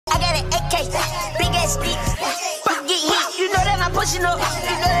that AK, big ass stick. Fuck get hit, you know that I'm pushing up.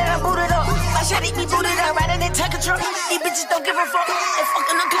 You know that I'm booted up. My shot it be booted up, riding that tanker truck. These bitches don't give a fuck. They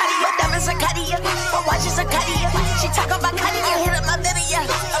fucking on Cartier, diamonds are Cartier. My watch is a Cartier. She talk about Cartier, hit up my baby, yeah.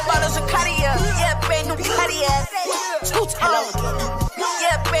 I bought us a Cartier, yeah, brand new Cartier.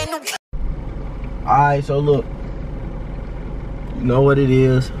 Yeah, brand new. Alright, so look. You know what it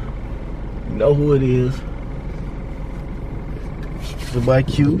is. You know who it is. It's your boy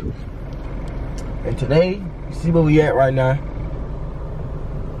Q. And today, you see where we at right now.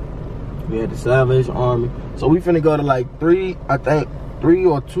 We at the Salvation Army. So we finna go to like three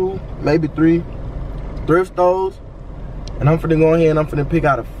or two, maybe three thrift stores. And I'm finna go ahead and I'm finna pick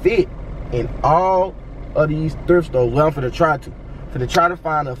out a fit in all of these thrift stores. Well, I'm finna try to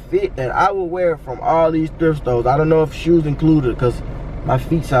find a fit that I will wear from all these thrift stores. I don't know if shoes included because my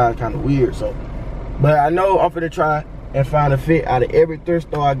feet size kind of weird. So, but I know I'm finna try and find a fit out of every thrift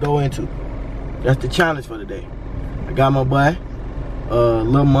store I go into. That's the challenge for today. I got my boy,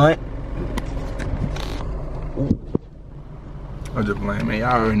 Lil Munt. I'm just playing, man.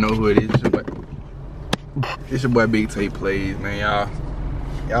 Y'all already know who it is. It's your boy Big Tape Plays, man.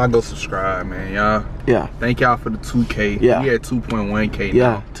 Y'all go subscribe, man. Y'all. Yeah. Thank y'all for the 2K. Yeah. We at 2.1K now.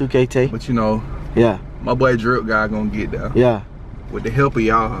 Yeah, 2K Tape. But you know. Yeah. My boy Drip Guy gonna get there. Yeah. With the help of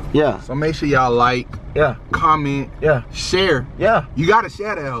y'all. Yeah. So make sure y'all like. Yeah. Comment. Yeah. Share. Yeah. You gotta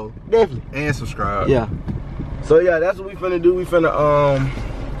share that hoe. Definitely. And subscribe. Yeah. So yeah, that's what we finna do. We finna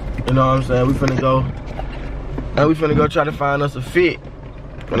you know what I'm saying? We finna go. And we finna go try to find us a fit.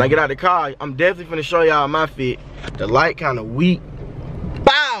 When I get out the car, I'm definitely finna show y'all my fit. The light kinda weak.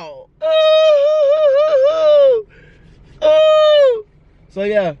 Bow! Ooh! Ooh! So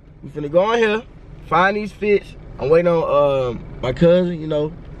yeah, we finna go on here, find these fits. I'm waiting on my cousin, you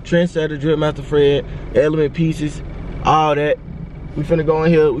know, Trendsetter, Drip Master Fred, Element Pieces, all that. We finna go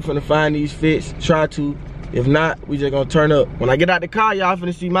in here, we finna find these fits, try to. If not, we just gonna turn up. When I get out the car, y'all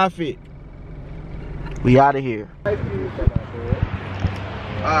finna see my fit. We out of here.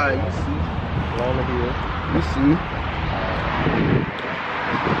 Alright, you see. Along the hill. You see.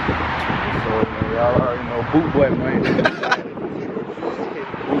 So, man, y'all already know Boot Boy Money.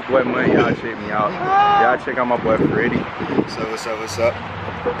 Boot Boy Money, y'all check me out. Y'all check out my boy Freddie. So what's up?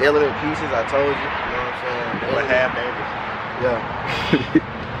 Element Pieces, I told you. You know what I'm saying? What half baby. Yeah.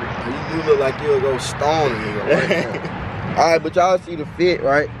 You look like you'll go stone in here right now. Alright, but y'all see the fit,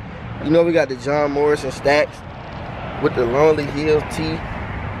 right? You know we got the John Morrison stacks with the Lonely Hills tee.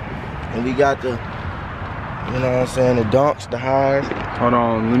 And we got the, you know what I'm saying, the dunks, the highs. Hold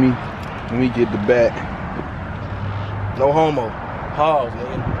on, let me get the back. No homo. Pause,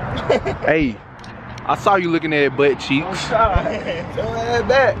 nigga. Hey, I saw you looking at butt cheeks. I'm sorry. Show that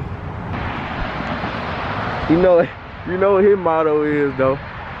back. You know what his motto is though.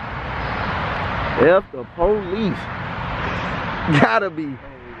 F the police. Gotta be.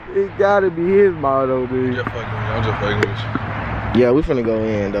 It gotta be his motto, dude. I'm just fucking with you. Yeah, we finna go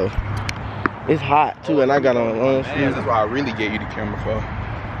in though. It's hot too, and I got on long sleeves. That's why I really gave you the camera for.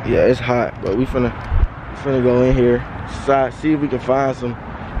 Yeah, it's hot, but we finna go in here, see if we can find some.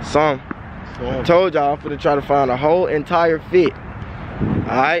 I told y'all I'm finna try to find a whole entire fit.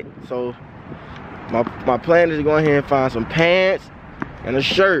 Alright, so my plan is to go in here and find some pants and a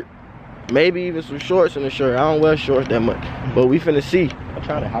shirt. Maybe even some shorts and a shirt. I don't wear shorts that much, but we finna see. I'm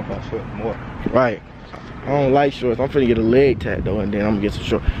trying to hop on shorts more. Right. I don't like shorts. I'm finna get a leg tat though, and then I'm gonna get some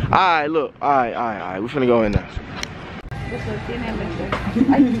shorts. Alright, look. Alright. We finna go in there.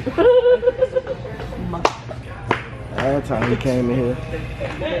 Every time he came in here,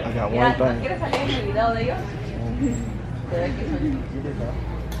 I got one thing.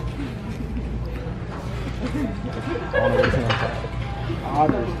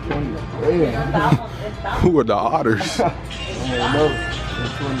 Who are the otters? I don't know. In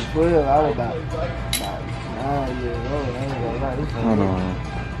 2012, I was about 9 years old. I ain't gonna lie. This Hold on.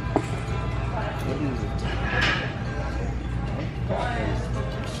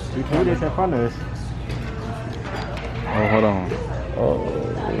 Who this in front of us? Oh, hold on. Oh.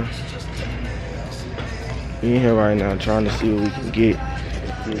 We in here right now trying to see what we can get.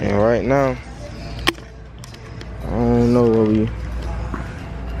 And right now, I don't know what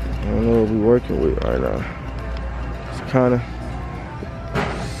we working with right now. It's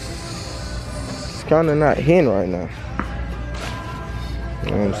kinda not hitting right now.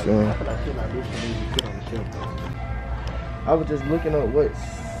 You know what I'm saying? I was just looking up what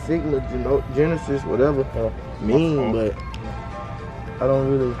Sigma Genesis, whatever, mean, but I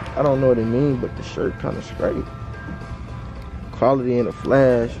don't know what it means, but the shirt kind of straight. Quality in the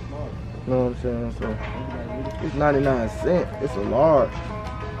flash, you know what I'm saying? So it's 99 cents. It's a large.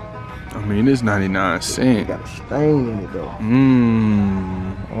 I mean, it's 99 cents. Got a stain in it though.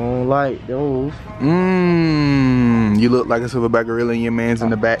 I don't like those. You look like a silverback gorilla and your man's in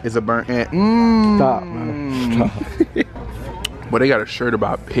the back is a burnt ant. Stop, man. Stop. But they got a shirt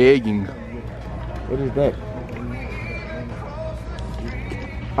about pegging. What is that?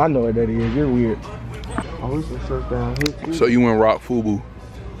 I know what that is. You're weird. Oh, there's some shirts down here too. So you went rock FUBU?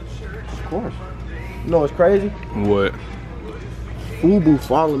 Of course. You know what's crazy? What? FUBU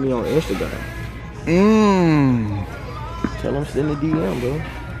follow me on Instagram. Tell them send the DM, bro.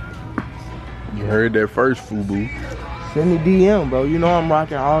 You heard that first, FUBU. Send the DM, bro. You know I'm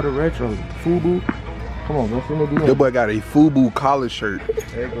rocking all the retros. FUBU. Come on, bro. Send the DM. That boy got a FUBU collar shirt.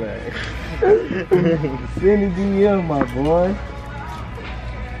 Send the DM, my boy.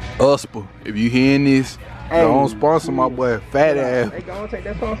 Usper, if you hearing this, don't sponsor my boy, fat ass. Hey, go on, take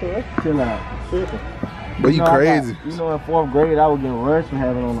that sponsor, right? Chill out. But you crazy. You know, in 4th grade, I was getting rushed for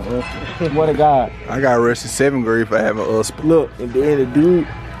having on the Usper. What a God. I got rushed in 7th grade for having Usper. Look, and then the dude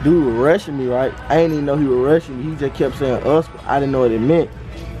was rushing me, right? I didn't even know he was rushing me. He just kept saying Usper. I didn't know what it meant.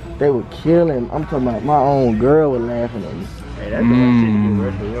 They were killing him. I'm talking about my own girl was laughing at me. Hey, that's the shit you get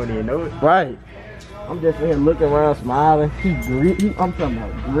rushed for. You don't even know it. Right. I'm just in here looking around, smiling. I'm talking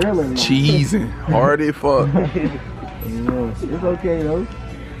about grilling. Cheesing. Hard as fuck. Yeah, it's okay though.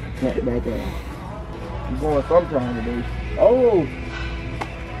 Back ass. You going sometime today. Oh!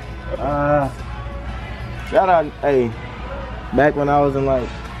 Shout out, hey. Back when I was in like,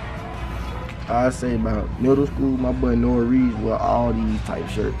 I'd say about middle school, my boy Noah Reeves wore all these type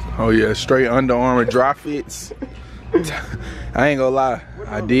shirts. Oh yeah, straight Under Armour dry fits. I ain't gonna lie,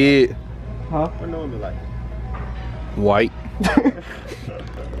 I did. Huh? What Noah look like? White. I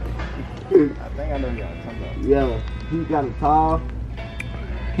think I know y'all talking about. Yeah, he got a tall.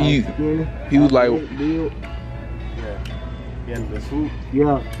 He was like, build. Yeah, the swoop.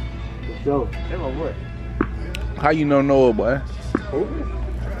 Yeah, for sure. That was what? how you know Noah, boy?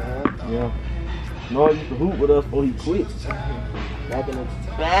 Yeah. Noah used to hoop with us before he quit. Back in the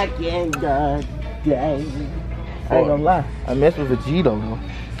day. I ain't gonna lie. I messed with Vegito though.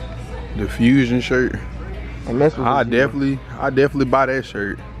 The Fusion shirt. I messed with I Vegito. definitely buy that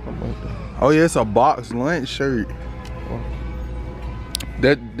shirt. Oh yeah, it's a box lunch shirt.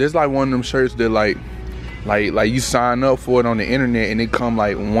 That's like one of them shirts that like you sign up for it on the internet and it come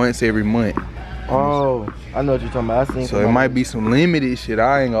like once every month. Oh, I know what you're talking about. I seen. So it might be some limited shit.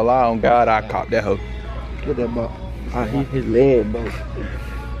 I ain't gonna lie, on God, I caught that hoe. Look at that box. I hit his leg, bro.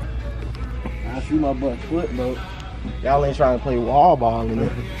 I see my butt's foot, bro. Y'all ain't trying to play wall ball in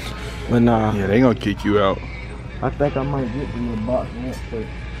it. But nah. Yeah, they gonna kick you out. I think I might get the little box next.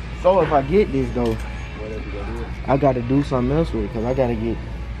 So if I get this though, I gotta do something else with it, cause I gotta get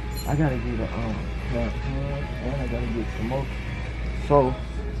a and I gotta get some more. So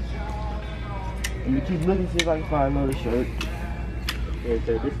let me keep looking, see if I can find another shirt.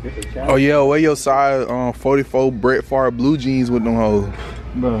 Oh yeah, wear your size 44 Brett Favre blue jeans with them hoes.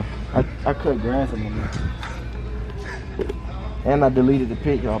 Bro, I cut grass in them. And I deleted the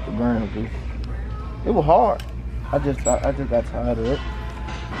picture off the ground too. It was hard. I just got tired of it.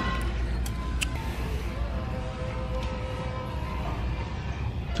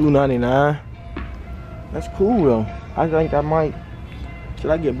 $2.99. That's cool though. I think I might.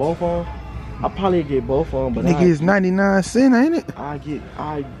 Should I get both of them? I'll probably get both of them, but Nigga, it's 99 cents, ain't it?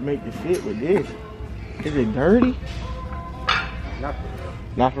 I make the fit with this. Is it dirty?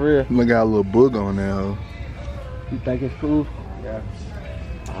 Not for real. Look, got a little boog on there. Ho. You think it's cool? Yeah.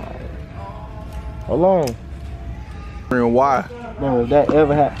 Alright. Hold on. And why? Bro, if that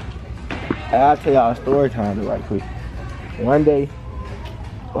ever happened, I'll tell y'all a story time right quick. One day,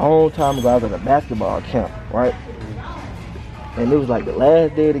 a long time ago, I was at a basketball camp, right? And it was like the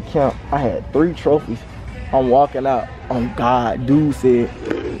last day of the camp. I had 3 trophies. I'm walking out. On God, dude said,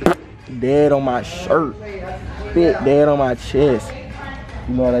 dead on my shirt. Fit dead on my chest.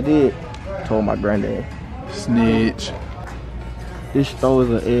 You know what I did? Told my granddad. Snitch. This store is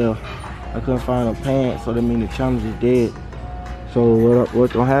an L. I couldn't find no pants, so that means the challenge is dead. So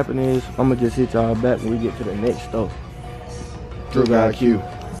what's gonna happen is, I'm gonna just hit y'all back when we get to the next store. True God Q.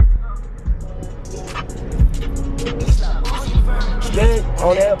 Bet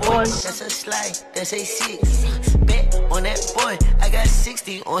on that boy. That's a slide, that's a 6. Bet on that boy, I got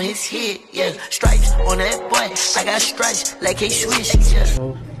 60 on his head, yeah. Stripes on that boy, I got stripes like a swish, yeah.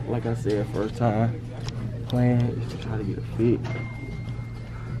 So, like I said, first time plan is to try to get a fit.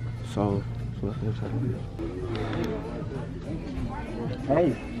 So let's try to do.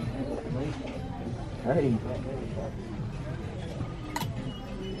 Hey.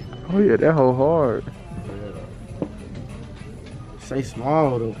 Oh yeah, that whole hard. say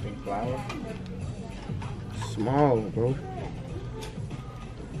small though. Small, bro.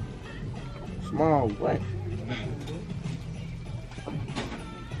 Small what?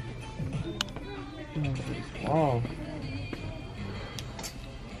 Small.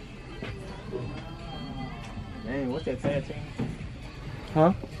 Dang, what's that tag team?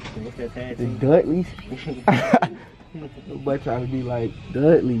 Huh? What's that tag The team? Dudleys? Nobody trying to be like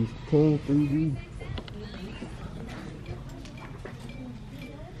Dudleys. Team 3D.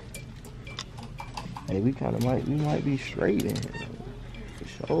 Hey, we might be straight in here. For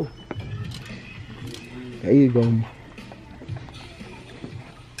sure. There you go.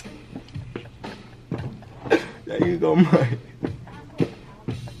 There you go, Mike.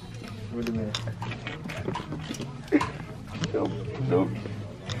 Wait a minute.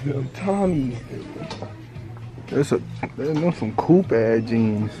 Them Tommies. There's some coupe ass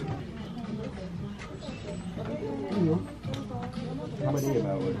jeans. How much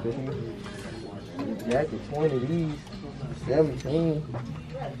about what, 15? Jacket 20, these 17.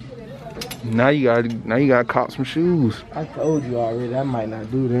 Now you gotta cop some shoes. I told you already, I might not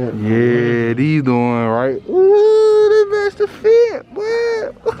do that. Yeah, these doing right. Ooh, they best to fit.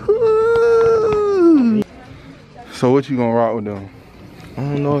 What? So what you gonna rock with them? I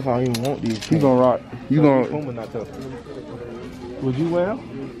don't know if I even want these. You gonna rock? You gonna? Puma not tough. Would you wear them?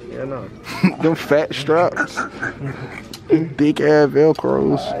 Yeah, no. Them fat straps, thick ass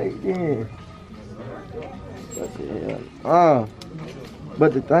velcros. Yeah.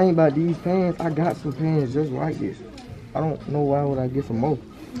 But the thing about these pants, I got some pants just like this. I don't know why would I get some more.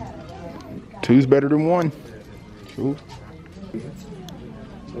 Two's better than one. True.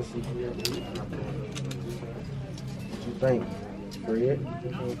 Let's see. What you think, Fred?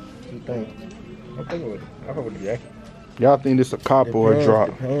 What you think? I'm thinking with the jacket. Y'all think this a cop or a drop?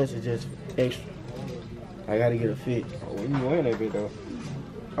 The pants are just extra. I gotta get a fit. Oh, when you wearing that bit though?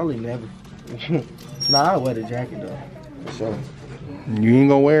 Probably never. Nah, I wear the jacket though. For sure. You ain't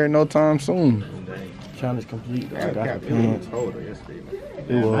gonna wear it no time soon. Challenge complete though. I got the pants.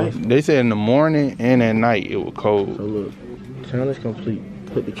 Well, they said in the morning and at night it was cold. So look, challenge complete.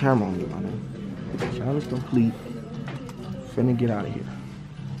 Put the camera on me, my man. Challenge complete. Finna get out of here.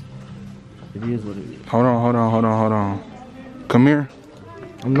 It is what it is. Hold on. Come here.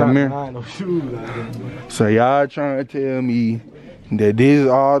 I'm Come not here. buying no shoes out there. So y'all trying to tell me that this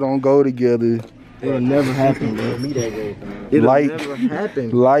all don't go together? It'll never happen, bro. It'll never happen.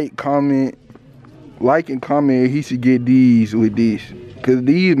 Like and comment he should get these with this. Cause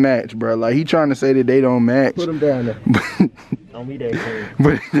these match, bro. Like he trying to say that they don't match. Put them down there. Don't be that crazy.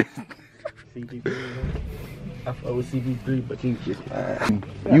 But CP3. I fuck with CP3, but you just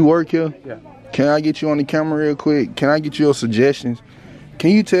you work here? Yeah. Can I get you on the camera real quick? Can I get your suggestions? Can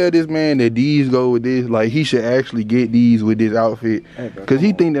you tell this man that these go with this? Like he should actually get these with this outfit. Cause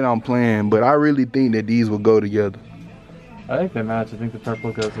he think that I'm playing, but I really think that these will go together. I think they match. I think the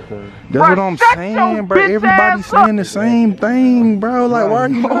purple goes with the... That's what I'm saying, bro. Everybody's saying the same thing, bro. Like, why are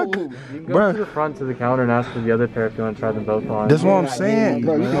you not? You can go to the front to the counter and ask for the other pair if you want to try them both on. That's what I'm saying.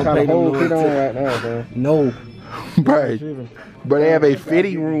 Bro, you can got a whole fit on right now, bro. No. Bro, they have a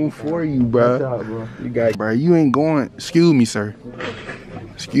fitting room for you, bro. You got, bro, you ain't going. Excuse me, sir.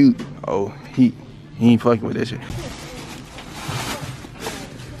 Excuse. Oh, he ain't fucking with that shit.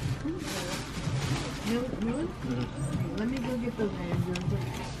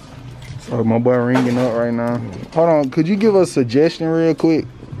 So my boy ringing up right now. Hold on, could you give us a suggestion real quick?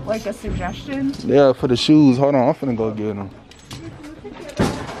 Like a suggestion? Yeah, for the shoes. Hold on, I'm finna go get them.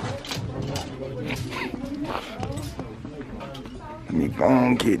 Let me go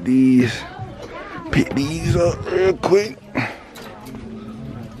and get these. Pick these up real quick.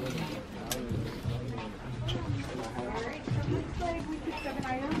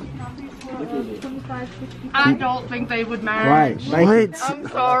 I don't think they would match. Right. I'm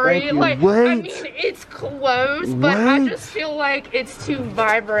sorry. You. Like, What? I mean, it's close, but I just feel like it's too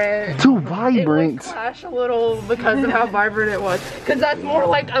vibrant. Too It would vibrant. clash a little because of how vibrant it was. Because that's more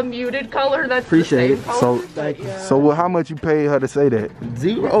like a muted color. That's Appreciate the it. same color. So well, how much you paid her to say that?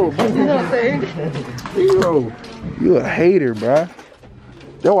 Zero. Nothing. Zero. You a hater, bruh.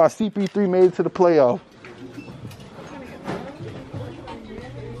 That's why CP3 made it to the playoff.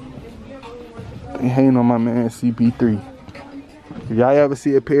 You hating on my man CP3. If y'all ever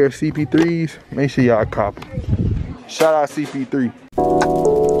see a pair of CP3s, make sure y'all cop them. Shout out CP3.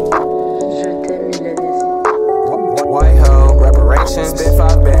 White hoe, reparations, spit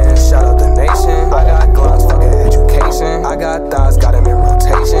 5 bands, shout out the nation. I got glocks, fucking education. I got thoughts, got them in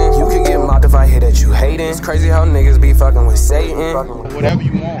rotation. You can get mocked if I hear that you hating. It's crazy how niggas be fucking with Satan. Whatever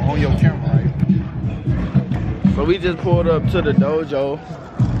you want on your camera, right? So we just pulled up to the dojo.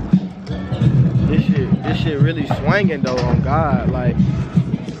 This shit really swinging though, on God. Like,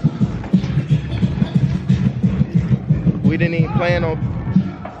 we didn't even plan on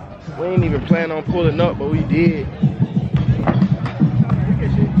pulling up, but we did.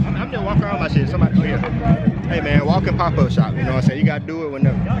 I'm just walking around my shit. Somebody here. Hey man, walking pop-up shop. You know what I'm saying? You gotta do it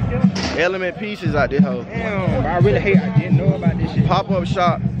whenever. Element Pieces out this hoe. Damn, I really hate. I didn't know about this shit. Pop-up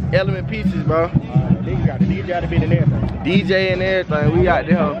shop, Element Pieces, bro. Then you got the DJ out of bit and everything. DJ and everything. We out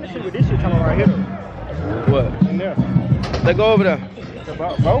there hoe. This shit coming right here though. What? In there. Let's go over there.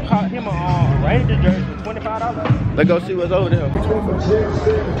 Bro caught him a Ranger jersey for $25. Let's go see what's over there.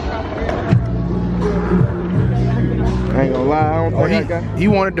 I ain't gonna lie, I don't think I got. He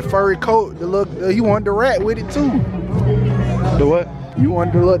wanted the furry coat. The look. He wanted the rat with it too. The what? You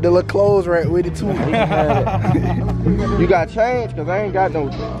wanted the little clothes rat with it too. You got change? Cause I ain't got no.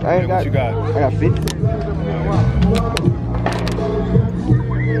 I ain't got. What you got? I got 50.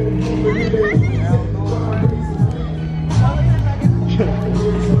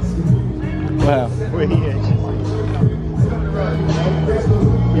 Wow. Where he at?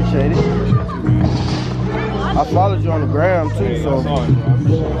 Appreciate it. I followed you on the gram too, so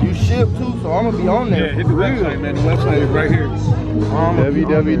you ship too, so I'm gonna be on there. Yeah, hit the website, man. The website is right here.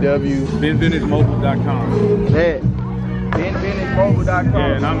 www.benvintagemobile.com. That. BenVintageMobile.com.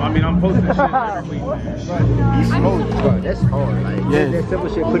 Yeah, and I'm posting shit every week. He smoked, bro. That's hard. Like, Yeah. that simple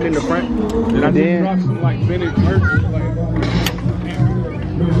shit put in the front. And I just dropped some like vintage merch.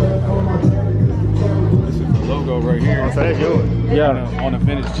 This is the logo right here. So that's yours. Yeah. On a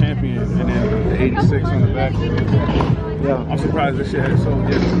vintage champion, and then the 86 on the back. Yeah. I'm surprised this shit had sold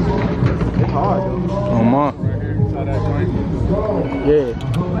yet. It's hard though. Oh my. Right here, saw that joint. Yeah.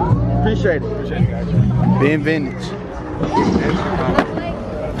 Appreciate it. Appreciate that. Ben Vintage.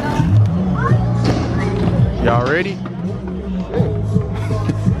 Y'all ready?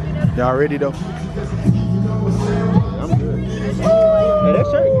 Y'all ready though? I'm good. Hey, that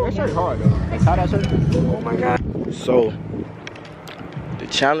shirt hard though. Like, how that shirt? Oh my God. So the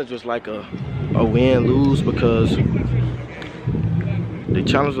challenge was like a win-lose because we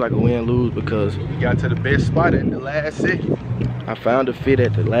Got to the best spot at the last second. I found a fit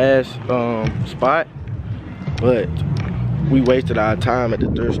at the last spot, but we wasted our time at the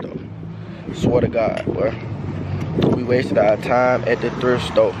thrift store. Swear to God, boy. We wasted our time at the thrift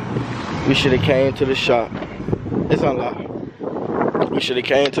store. We should have came to the shop. It's unlocked. We should have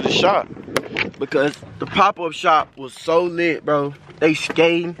came to the shop because the pop-up shop was so lit, bro. They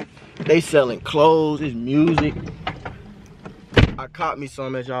skating, they selling clothes, it's music. I caught me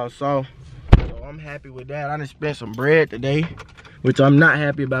some, as y'all saw. So I'm happy with that. I done spent some bread today, which I'm not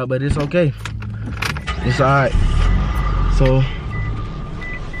happy about, but it's okay. It's alright. So,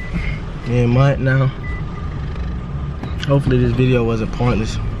 me and Mutt now. Hopefully this video wasn't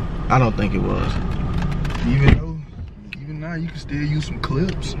pointless. I don't think it was. Even now you can still use some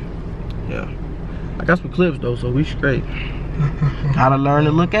clips. Yeah. I got some clips though, so we straight. Gotta learn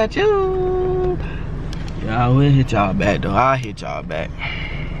to look at you. Yeah, I will hit y'all back though. I'll hit y'all back.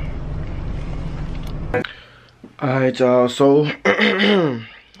 Alright y'all, so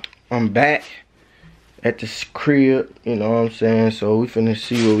I'm back at this crib, you know what I'm saying? So we finna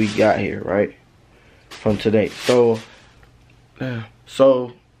see what we got here, right? From today. So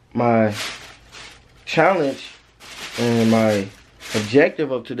my challenge and my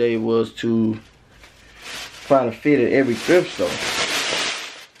objective of today was to find a fit at every thrift store.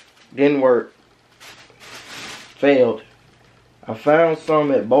 Didn't work. Failed. I found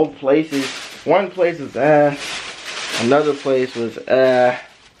some at both places. One place was another place was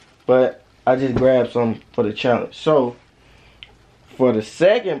but I just grabbed some for the challenge. So for the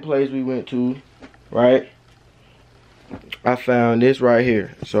second place we went to, right, I found this right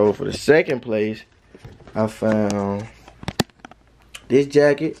here. So for the second place, I found this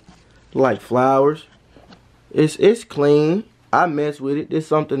jacket, like flowers. It's clean. I mess with it. It's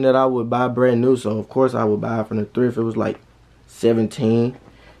something that I would buy brand new, so of course I would buy it from the thrift. It was like $17.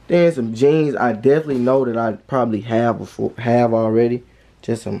 Then some jeans I definitely know that I probably have already.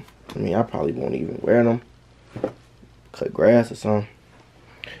 Just some, I mean, I probably won't even wear them. Cut grass or something.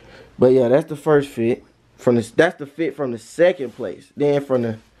 But yeah, that's the first fit. That's the fit from the second place. Then from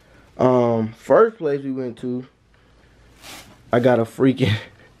the first place we went to, I got a freaking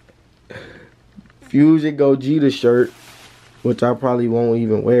Fusion Gogeta shirt, which I probably won't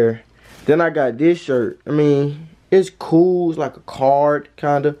even wear. Then I got this shirt. I mean, it's cool. It's like a card,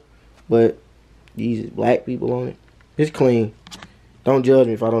 kind of. But these is black people on it. It's clean. Don't judge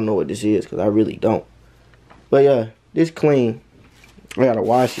me if I don't know what this is, because I really don't. But yeah, this clean. I gotta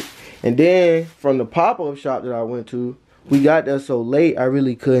wash it. And then from the pop-up shop that I went to, we got there so late I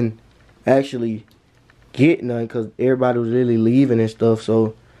really couldn't actually get none because everybody was really leaving and stuff.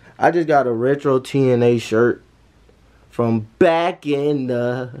 So I just got a retro TNA shirt from back in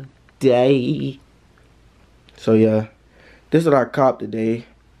the day. So yeah, this is what I copped today.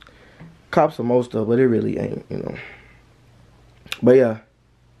 Copped some more stuff, but it really ain't, you know. But yeah,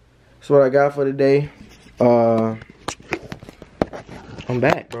 that's what I got for today. I'm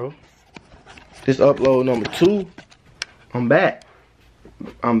back, bro. This upload number 2. I'm back.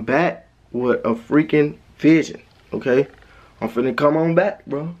 I'm back with a freaking vision, okay? I'm finna come on back,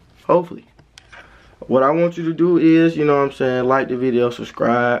 bro. Hopefully. What I want you to do is, you know what I'm saying, like the video,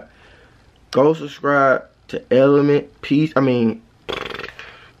 subscribe. Go subscribe to Element Peace. Go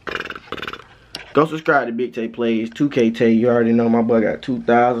subscribe to Big Tay Plays, 2K Tay. You already know my boy got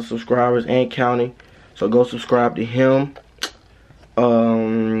 2,000 subscribers and counting. So go subscribe to him.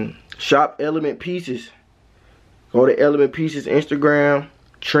 Shop Element Pieces. Go to Element Pieces Instagram,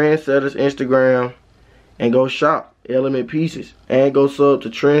 Trendsetters Instagram, and go shop Element Pieces. And go sub to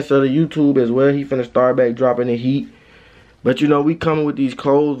Trendsetter YouTube as well. He finna start back dropping the heat. But you know, we coming with these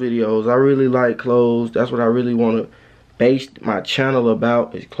clothes videos. I really like clothes. That's what I really want to base my channel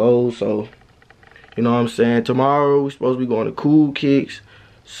about, is clothes. So, you know what I'm saying? Tomorrow, we're supposed to be going to Cool Kicks.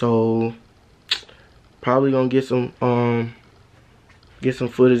 So, probably gonna get some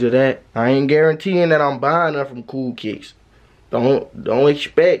footage of that. I ain't guaranteeing that I'm buying them from Cool Kicks. Don't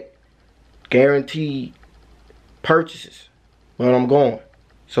expect guaranteed purchases. But I'm going.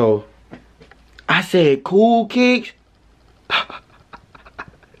 So, I said Cool Kicks.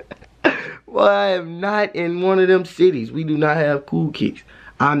 Well, I am not in one of them cities. We do not have Cool Kicks.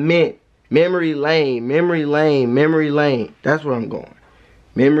 I meant Memory Lane, Memory Lane, Memory Lane. That's where I'm going.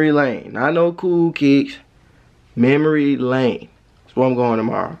 Memory Lane. Not no Cool Kicks. Memory Lane. That's where I'm going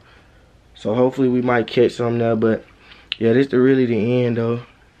tomorrow. So hopefully we might catch something there. But yeah, this is really the end though.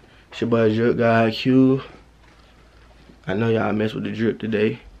 It's your boy Drip Guy Q. I know y'all messed with the drip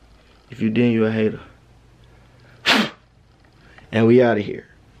today. If you didn't, you a hater. And we out of here.